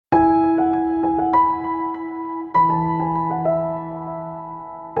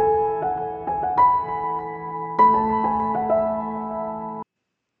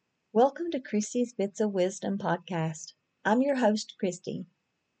Welcome to Christy's Bits of Wisdom podcast. I'm your host, Christy.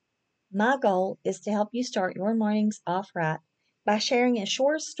 My goal is to help you start your mornings off right by sharing a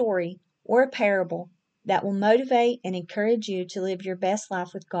short story or a parable that will motivate and encourage you to live your best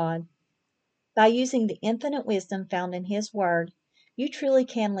life with God. By using the infinite wisdom found in His Word, you truly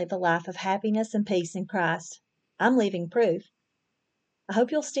can live a life of happiness and peace in Christ. I'm living proof. I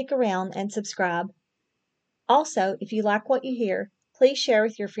hope you'll stick around and subscribe. Also, if you like what you hear, please share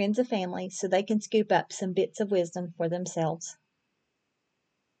with your friends and family so they can scoop up some bits of wisdom for themselves.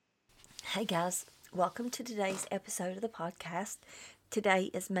 Hey guys, welcome to today's episode of the podcast. Today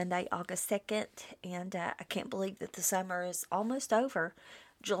is Monday, August 2nd, and I can't believe that the summer is almost over.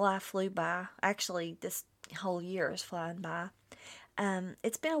 July flew by. Actually, this whole year is flying by.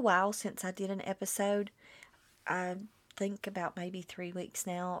 It's been a while since I did an episode. I think about maybe 3 weeks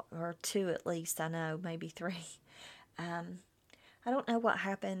now, or two at least, I know, maybe three. I don't know what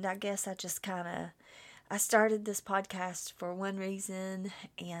happened. I guess I just I started this podcast for one reason,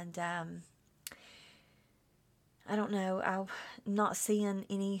 and I don't know. I'm not seeing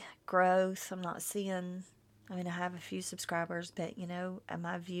any growth. I mean, I have a few subscribers, but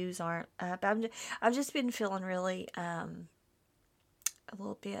my views aren't up. I've just been feeling really a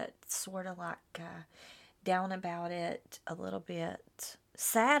little bit sort of like down about it, a little bit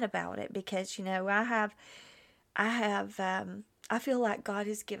sad about it because I feel like God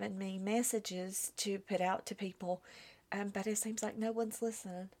has given me messages to put out to people, but it seems like no one's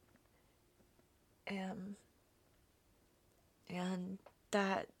listening. Um, and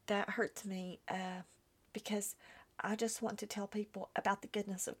that hurts me because I just want to tell people about the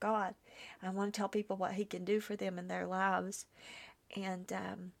goodness of God. I want to tell people what He can do for them in their lives, and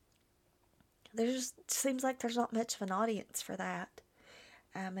there just seems like there's not much of an audience for that.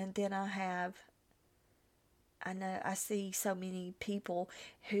 And then I know I see so many people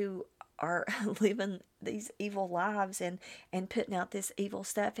who are living these evil lives and putting out this evil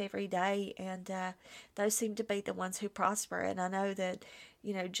stuff every day, and those seem to be the ones who prosper. And I know that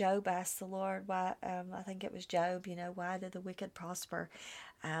Job asked the Lord why. I think it was Job. Why did the wicked prosper?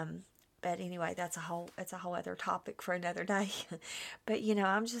 But anyway, it's a whole other topic for another day. But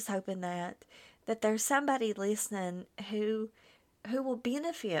I'm just hoping that there's somebody listening who will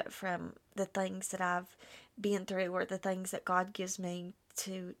benefit from the things that I've been through, or the things that God gives me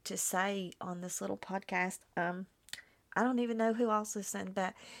to say on this little podcast. I don't even know who else listens,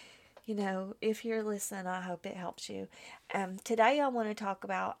 but if you're listening, I hope it helps you. Today I want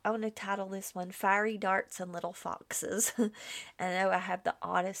to title this one Fiery Darts and Little Foxes. I know I have the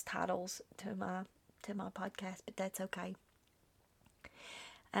oddest titles to my podcast, but that's okay.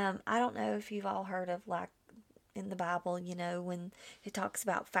 I don't know if you've all heard of, like, in the Bible, when it talks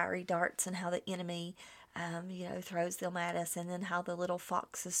about fiery darts and how the enemy, throws them at us, and then how the little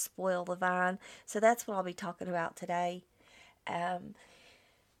foxes spoil the vine. So that's what I'll be talking about today.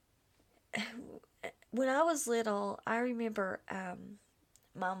 When I was little, I remember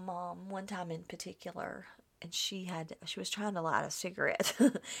my mom, one time in particular, and she was trying to light a cigarette,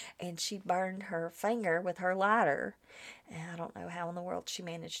 and she burned her finger with her lighter. And I don't know how in the world she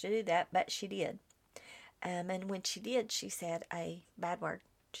managed to do that, but she did. And when she did, she said a bad word.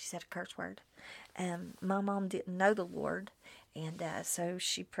 She said a curse word. My mom didn't know the Lord, and so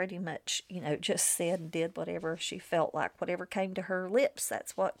she pretty much, just said and did whatever she felt like. Whatever came to her lips,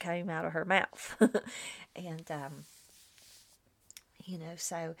 that's what came out of her mouth. And,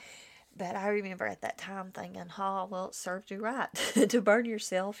 so... But I remember at that time thinking, oh, well, it served you right to burn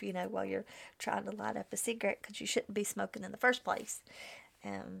yourself, while you're trying to light up a cigarette, because you shouldn't be smoking in the first place.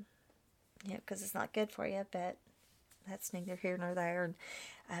 Because it's not good for you, but that's neither here nor there.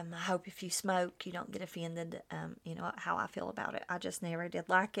 And I hope if you smoke, you don't get offended, how I feel about it. I just never did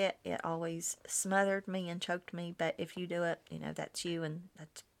like it. It always smothered me and choked me, but if you do it, that's you, and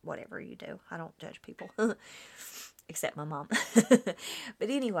that's whatever you do. I don't judge people. Except my mom. But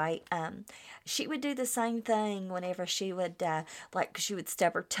anyway, she would do the same thing whenever she would, she would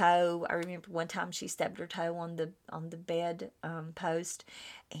stub her toe. I remember one time she stubbed her toe on the bed post,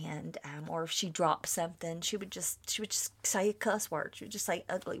 and or if she dropped something, she would just say a cuss word. She would just say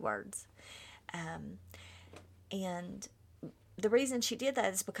ugly words, and the reason she did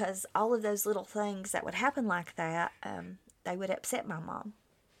that is because all of those little things that would happen like that, they would upset my mom,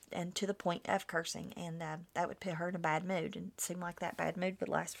 and to the point of cursing, and that would put her in a bad mood, and it seemed like that bad mood would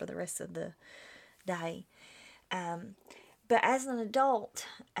last for the rest of the day. But as an adult,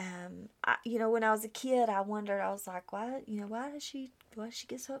 when I was a kid, I wondered, I was like, why does she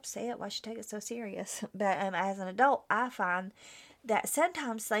get so upset? Why does she take it so serious? But as an adult, I find that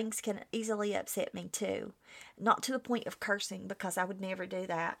sometimes things can easily upset me too. Not to the point of cursing, because I would never do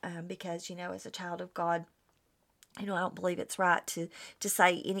that, because, as a child of God, I don't believe it's right to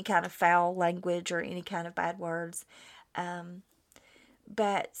say any kind of foul language or any kind of bad words. Um,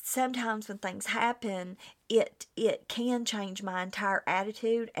 but sometimes when things happen, it can change my entire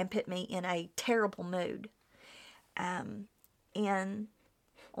attitude and put me in a terrible mood. Um, and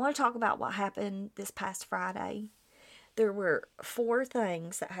I want to talk about what happened this past Friday. There were four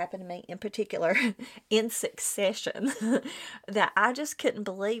things that happened to me in particular in succession that I just couldn't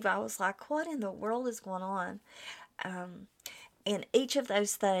believe. I was like, what in the world is going on? And each of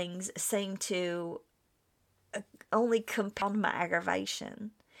those things seemed to only compound my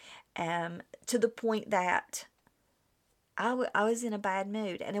aggravation, to the point that I was in a bad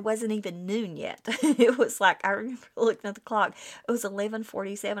mood, and it wasn't even noon yet. It was like, I remember looking at the clock. It was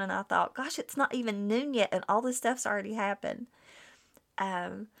 11:47, and I thought, gosh, it's not even noon yet, and all this stuff's already happened.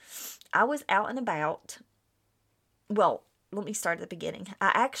 I was out and about. Well, let me start at the beginning.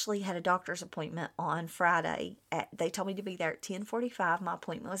 I actually had a doctor's appointment on Friday. They told me to be there at 10:45. My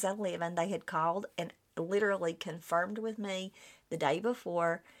appointment was at 11. They had called and literally confirmed with me the day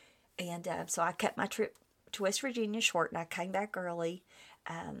before. And so I kept my trip to West Virginia short, and I came back early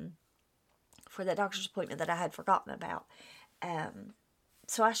for that doctor's appointment that I had forgotten about.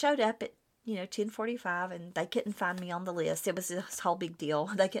 So I showed up at 10:45, and they couldn't find me on the list. It was this whole big deal.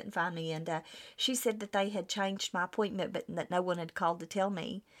 They couldn't find me, and she said that they had changed my appointment, but that no one had called to tell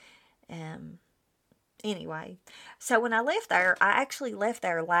me. Anyway, so when I left there, I actually left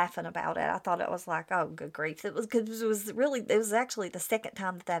there laughing about it. I thought it was like, oh, good grief. It was actually the second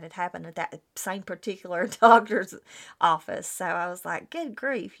time that had happened at that same particular doctor's office. So I was like, good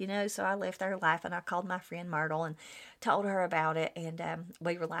grief, So I left there laughing. I called my friend Myrtle and told her about it, and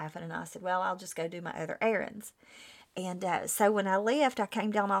we were laughing. And I said, well, I'll just go do my other errands. And so when I left, I came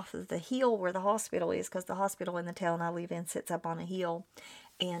down off of the hill where the hospital is, because the hospital in the town I live in sits up on a hill.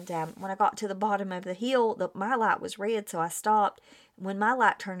 And when I got to the bottom of the hill, my light was red, so I stopped. When my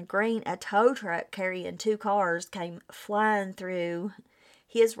light turned green, a tow truck carrying two cars came flying through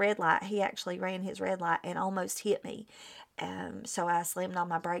his red light. He actually ran his red light and almost hit me. So I slammed on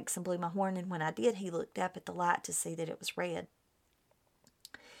my brakes and blew my horn, and when I did, he looked up at the light to see that it was red.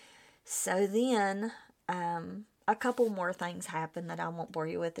 So then a couple more things happened that I won't bore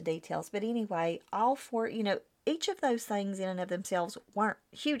you with the details. But anyway, all four, each of those things in and of themselves weren't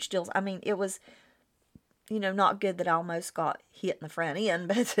huge deals. I mean, it was, not good that I almost got hit in the front end,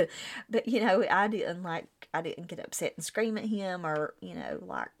 but I didn't get upset and scream at him or,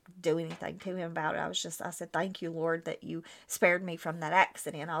 do anything to him about it. I said, thank you, Lord, that you spared me from that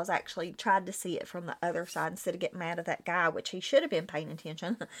accident. I was actually tried to see it from the other side instead of getting mad at that guy, which he should have been paying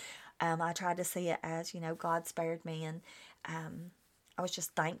attention. I tried to see it as, God spared me, and I was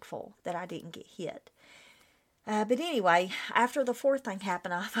just thankful that I didn't get hit. But anyway, after the fourth thing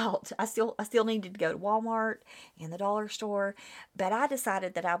happened, I thought I still needed to go to Walmart and the dollar store, but I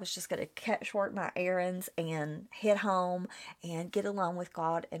decided that I was just going to cut short my errands and head home and get alone with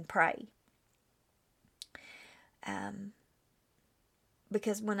God and pray.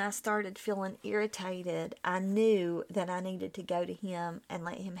 Because when I started feeling irritated, I knew that I needed to go to Him and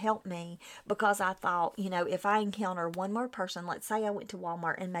let Him help me, because I thought, if I encounter one more person, let's say I went to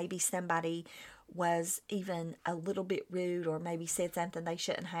Walmart and maybe somebody was even a little bit rude or maybe said something they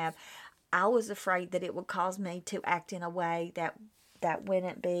shouldn't have, I was afraid that it would cause me to act in a way that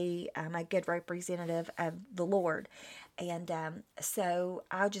wouldn't be a good representative of the Lord. And so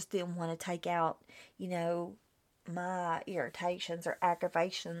I just didn't want to take out, my irritations or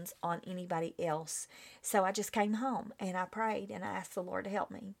aggravations on anybody else. So I just came home and I prayed and I asked the Lord to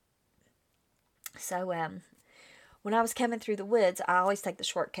help me. So when I was coming through the woods, I always take the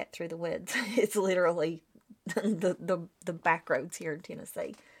shortcut through the woods. It's literally the back roads here in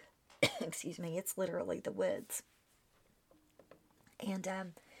Tennessee. Excuse me, it's literally the woods. And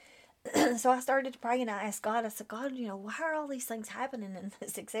so I started to pray, and I asked God, I said, God, why are all these things happening in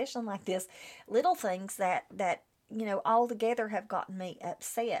succession like this? Little things that all together have gotten me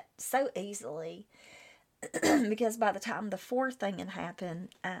upset so easily. Because by the time the fourth thing had happened,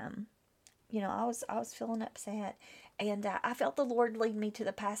 I was feeling upset, and I felt the Lord lead me to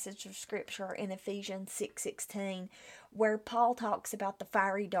the passage of Scripture in Ephesians 6:16, where Paul talks about the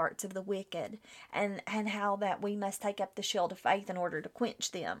fiery darts of the wicked, and how that we must take up the shield of faith in order to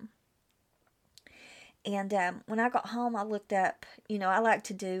quench them. And when I got home, I looked up. I like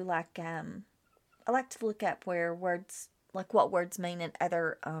to do I like to look up where words, like what words mean in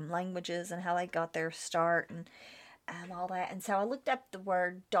other languages and how they got their start and all that. And so I looked up the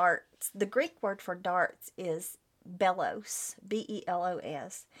word darts. The Greek word for darts is Belos,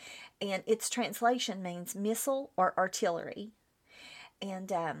 Belos, and its translation means missile or artillery.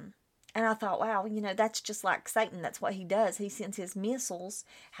 And I thought, wow, that's just like Satan. That's what he does. He sends his missiles,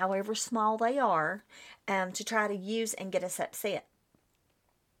 however small they are, to try to use and get us upset.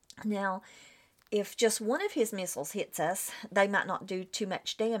 Now, if just one of his missiles hits us, they might not do too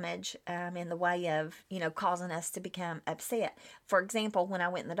much damage in the way of, causing us to become upset. For example, when I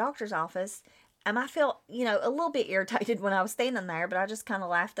went in the doctor's office, I felt, a little bit irritated when I was standing there, but I just kind of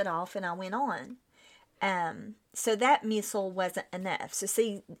laughed it off and I went on. So that missile wasn't enough. So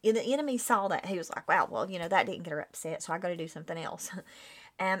see, the enemy saw that. He was like, wow, well, that didn't get her upset, so I got to do something else.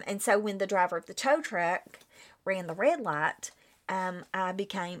 And so when the driver of the tow truck ran the red light, I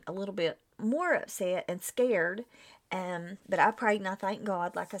became a little bit more upset and scared. But I prayed and I thanked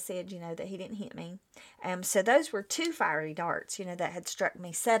God, like I said, that he didn't hit me. So those were 2 fiery darts, that had struck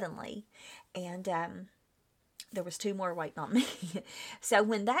me suddenly. And there was 2 more waiting on me. So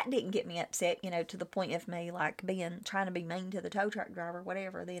when that didn't get me upset, to the point of me like trying to be mean to the tow truck driver,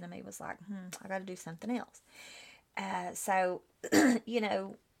 whatever, the enemy was like, I got to do something else. So,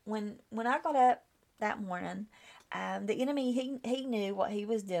 when I got up that morning, the enemy, he knew what he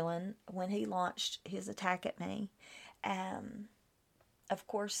was doing when he launched his attack at me. Of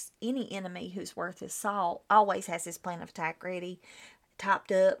course, any enemy who's worth his salt always has his plan of attack ready,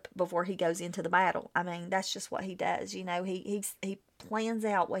 topped up before he goes into the battle. I mean, that's just what he does. He plans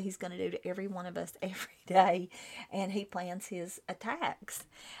out what he's going to do to every one of us every day, and he plans his attacks.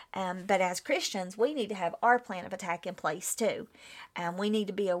 But as Christians, we need to have our plan of attack in place too. We need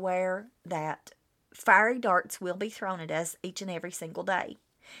to be aware that fiery darts will be thrown at us each and every single day.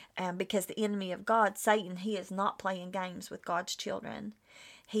 Because the enemy of God, Satan, he is not playing games with God's children.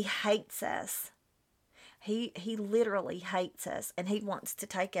 He hates us. He literally hates us, and he wants to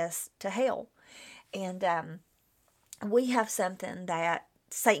take us to hell. And we have something that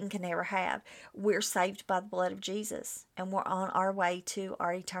Satan can never have. We're saved by the blood of Jesus, and we're on our way to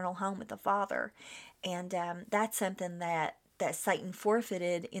our eternal home with the Father. And that's something that Satan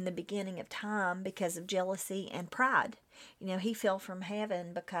forfeited in the beginning of time because of jealousy and pride. He fell from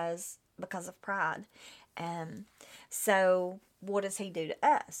heaven because of pride. So what does he do to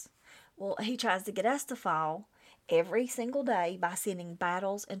us? Well, he tries to get us to fall every single day by sending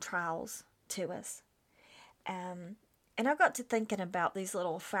battles and trials to us. And I got to thinking about these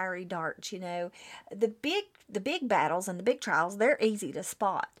little fiery darts. The big battles and the big trials, they're easy to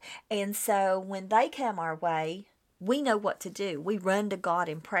spot. And so when they come our way, we know what to do. We run to God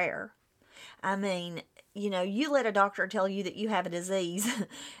in prayer. I mean, you let a doctor tell you that you have a disease,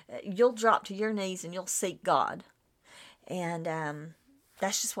 you'll drop to your knees and you'll seek God. And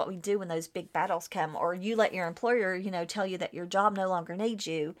that's just what we do when those big battles come. Or you let your employer, tell you that your job no longer needs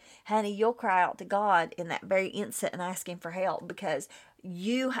you. Honey, you'll cry out to God in that very instant and ask him for help, because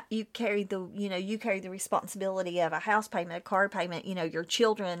you carry the responsibility of a house payment, a car payment, your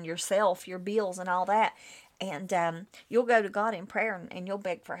children, yourself, your bills and all that. And you'll go to God in prayer and you'll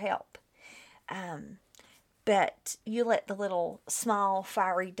beg for help. But you let the little small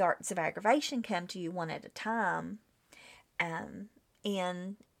fiery darts of aggravation come to you one at a time.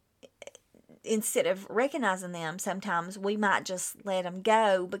 And instead of recognizing them, sometimes we might just let them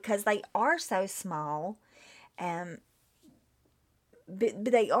go because they are so small. But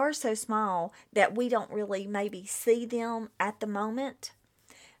they are so small that we don't really maybe see them at the moment.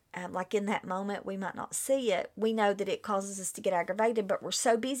 Like in that moment, we might not see it. We know that it causes us to get aggravated, but we're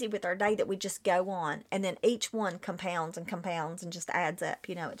so busy with our day that we just go on. And then each one compounds and compounds and just adds up.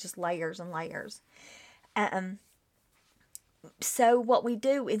 It just layers and layers. So what we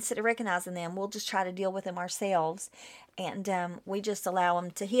do, instead of recognizing them, we'll just try to deal with them ourselves. And we just allow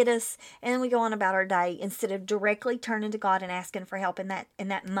them to hit us, and then we go on about our day instead of directly turning to God and asking for help in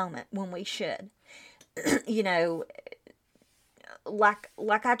that moment when we should.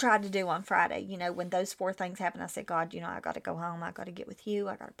 Like I tried to do on Friday, when those 4 things happened, I said, God, I got to go home. I got to get with you.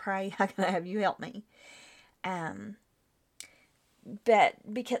 I got to pray. I got to have you help me. But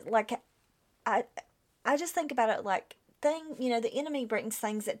because I just think about it like the enemy brings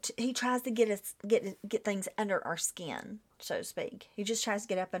things that he tries to get things under our skin, so to speak. He just tries to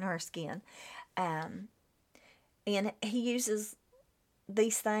get up in our skin. And he uses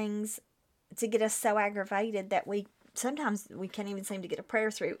these things to get us so aggravated that sometimes we can't even seem to get a prayer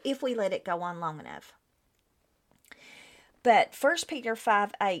through if we let it go on long enough. But 1 Peter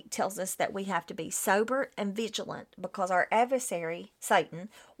 5:8 tells us that we have to be sober and vigilant because our adversary, Satan,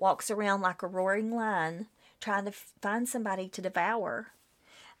 walks around like a roaring lion trying to find somebody to devour.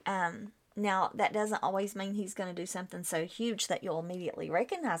 Now, that doesn't always mean he's going to do something so huge that you'll immediately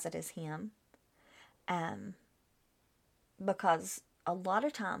recognize it as him. because a lot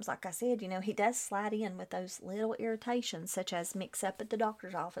of times, like I said, he does slide in with those little irritations, such as mix up at the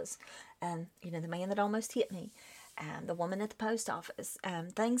doctor's office, the man that almost hit me, the woman at the post office,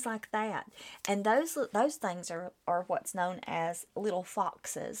 things like that. And those things are what's known as little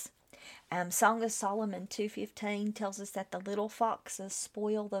foxes. Song of Solomon 2:15 tells us that the little foxes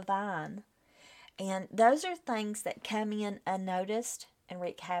spoil the vine. And those are things that come in unnoticed and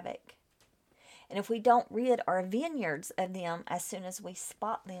wreak havoc. And if we don't rid our vineyards of them as soon as we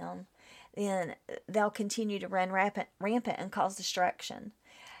spot them, then they'll continue to run rampant and cause destruction.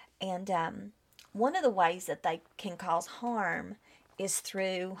 And one of the ways that they can cause harm is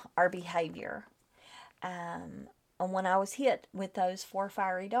through our behavior. And when I was hit with those 4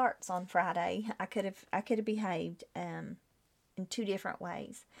 fiery darts on Friday, I could have behaved in 2 different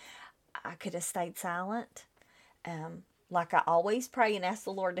ways. I could have stayed silent, like I always pray and ask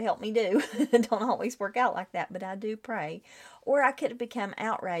the Lord to help me do. It don't always work out like that, but I do pray. Or I could have become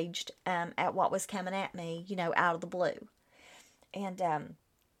outraged at what was coming at me, out of the blue. And, I'm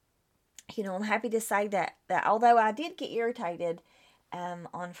happy to say that although I did get irritated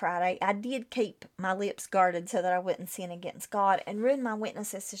on Friday, I did keep my lips guarded so that I wouldn't sin against God and ruin my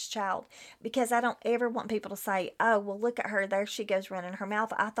witness as His child, because I don't ever want people to say, oh, well, look at her, there she goes running her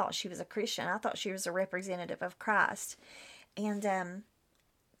mouth. I thought she was a Christian. I thought she was a representative of Christ. And,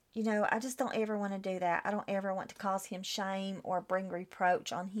 I just don't ever want to do that. I don't ever want to cause Him shame or bring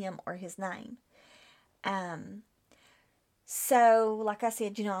reproach on Him or His name. So, like I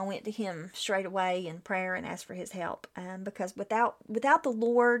said, I went to Him straight away in prayer and asked for His help. Because without the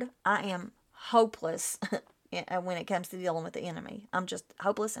Lord, I am hopeless when it comes to dealing with the enemy. I'm just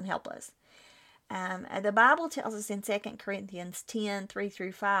hopeless and helpless. The Bible tells us in 2 Corinthians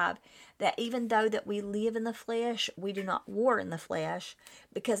 10:3-5 that even though that we live in the flesh, we do not war in the flesh,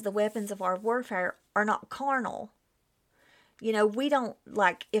 because the weapons of our warfare are not carnal. We don't,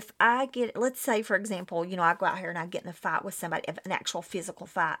 like, if I get, let's say, for example, I go out here and I get in a fight with somebody, an actual physical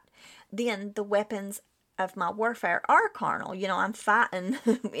fight, then the weapons of my warfare are carnal. I'm fighting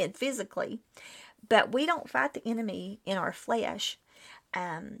it physically, but we don't fight the enemy in our flesh.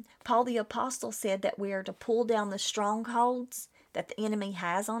 Paul the Apostle said that we are to pull down the strongholds that the enemy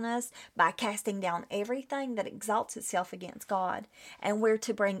has on us by casting down everything that exalts itself against God. And we're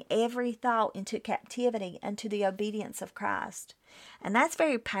to bring every thought into captivity unto the obedience of Christ. And that's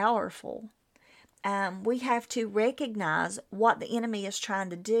very powerful. We have to recognize what the enemy is trying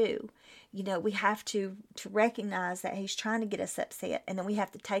to do. We have to recognize that he's trying to get us upset, and then we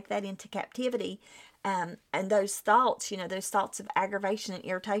have to take that into captivity. And those thoughts, those thoughts of aggravation and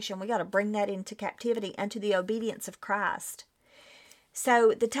irritation, we got to bring that into captivity unto the obedience of Christ.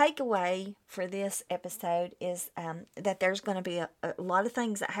 So the takeaway for this episode is that there's going to be a lot of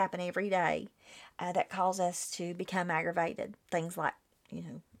things that happen every day that cause us to become aggravated. Things like,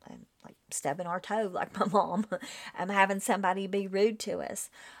 like stubbing our toe, like my mom, having somebody be rude to us,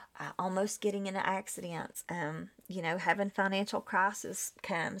 almost getting into accidents, having financial crisis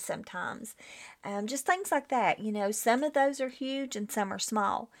come sometimes, just things like that. Some of those are huge and some are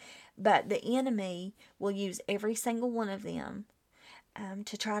small, but the enemy will use every single one of them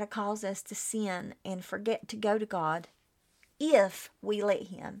to try to cause us to sin and forget to go to God if we let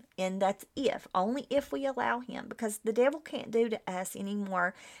Him. And that's only if we allow Him, because the devil can't do to us any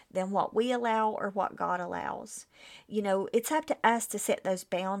more than what we allow or what God allows. It's up to us to set those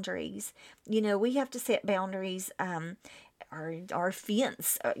boundaries. We have to set boundaries. Our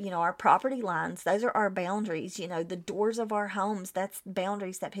fence, our property lines, those are our boundaries. The doors of our homes, that's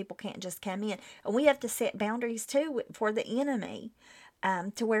boundaries that people can't just come in. And we have to set boundaries too for the enemy,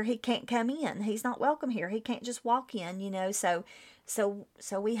 to where he can't come in. He's not welcome here. He can't just walk in, so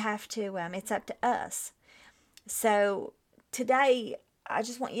we have to, it's up to us. So today, I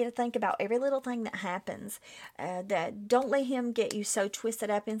just want you to think about every little thing that happens. That don't let him get you so twisted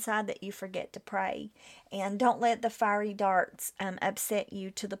up inside that you forget to pray. And don't let the fiery darts upset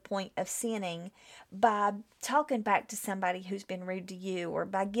you to the point of sinning by talking back to somebody who's been rude to you, or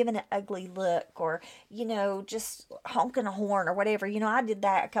by giving an ugly look, or, just honking a horn or whatever. I did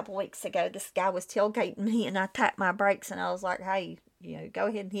that a couple weeks ago. This guy was tailgating me and I tapped my brakes and I was like, hey, go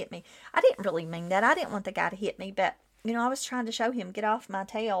ahead and hit me. I didn't really mean that. I didn't want the guy to hit me, but I was trying to show him, get off my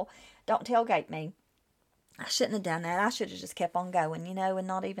tail, don't tailgate me. I shouldn't have done that. I should have just kept on going, and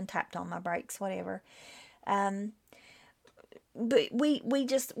not even tapped on my brakes, whatever. But we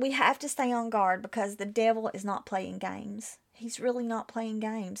have to stay on guard, because the devil is not playing games. He's really not playing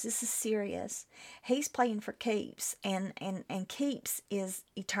games. This is serious. He's playing for keeps, and keeps is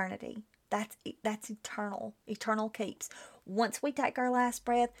eternity. That's eternal. Eternal keeps. Once we take our last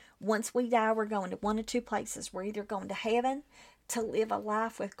breath, once we die, we're going to one of two places. We're either going to heaven to live a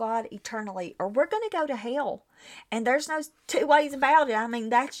life with God eternally, or we're going to go to hell. And there's no two ways about it. I mean,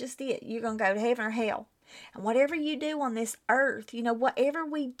 that's just it. You're going to go to heaven or hell. And whatever you do on this earth, whatever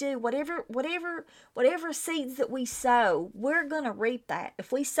we do, whatever seeds that we sow, we're going to reap that.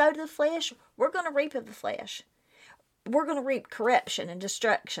 If we sow to the flesh, we're going to reap of the flesh. We're going to reap corruption and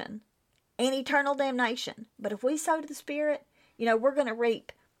destruction and eternal damnation. But if we sow to the Spirit, we're going to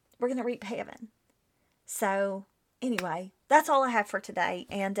reap heaven. So anyway, that's all I have for today.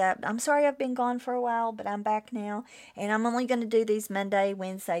 And I'm sorry I've been gone for a while, but I'm back now. And I'm only going to do these Monday,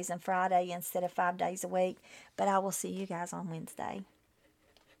 Wednesdays, and Friday instead of 5 days a week. But I will see you guys on Wednesday.